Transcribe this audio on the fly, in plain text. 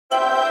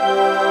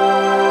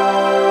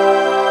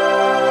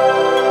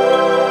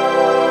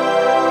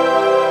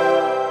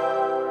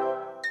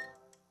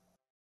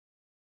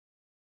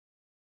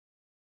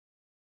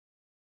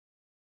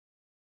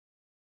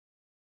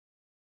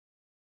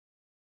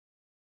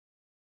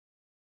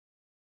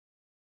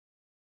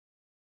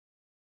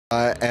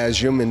As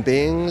human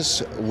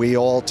beings, we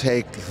all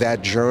take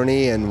that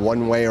journey in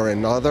one way or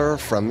another,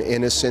 from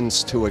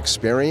innocence to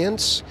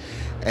experience.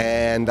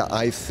 And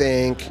I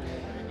think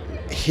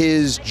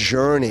his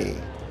journey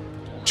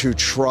to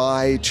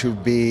try to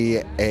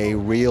be a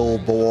real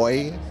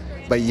boy,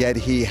 but yet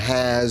he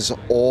has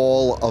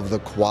all of the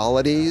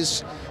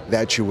qualities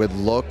that you would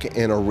look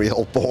in a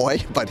real boy,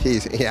 but he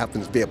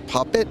happens to be a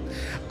puppet,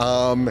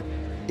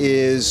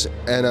 is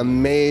an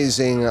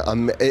amazing,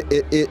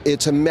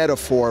 it's a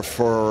metaphor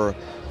for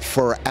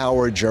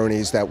our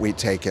journeys that we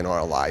take in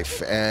our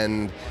life.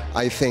 And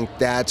I think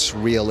that's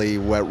really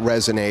what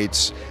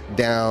resonates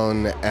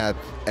down at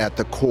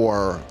the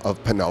core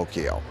of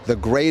Pinocchio. The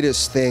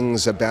greatest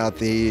things about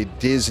the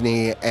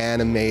Disney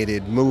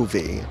animated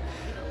movie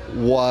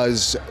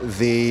was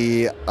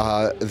the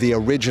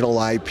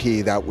original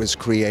IP that was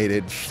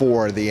created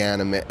for the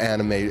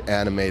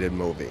animated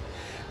movie.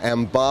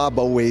 And Bob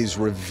always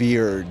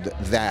revered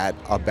that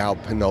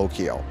about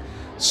Pinocchio.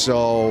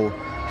 So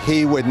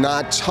he would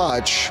not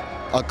touch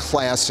a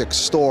classic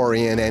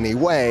story in any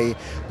way,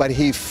 but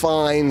he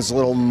finds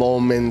little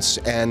moments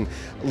and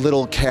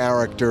little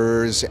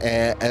characters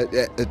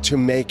to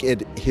make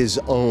it his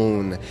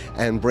own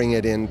and bring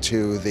it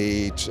into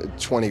the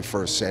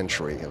 21st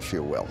century, if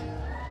you will.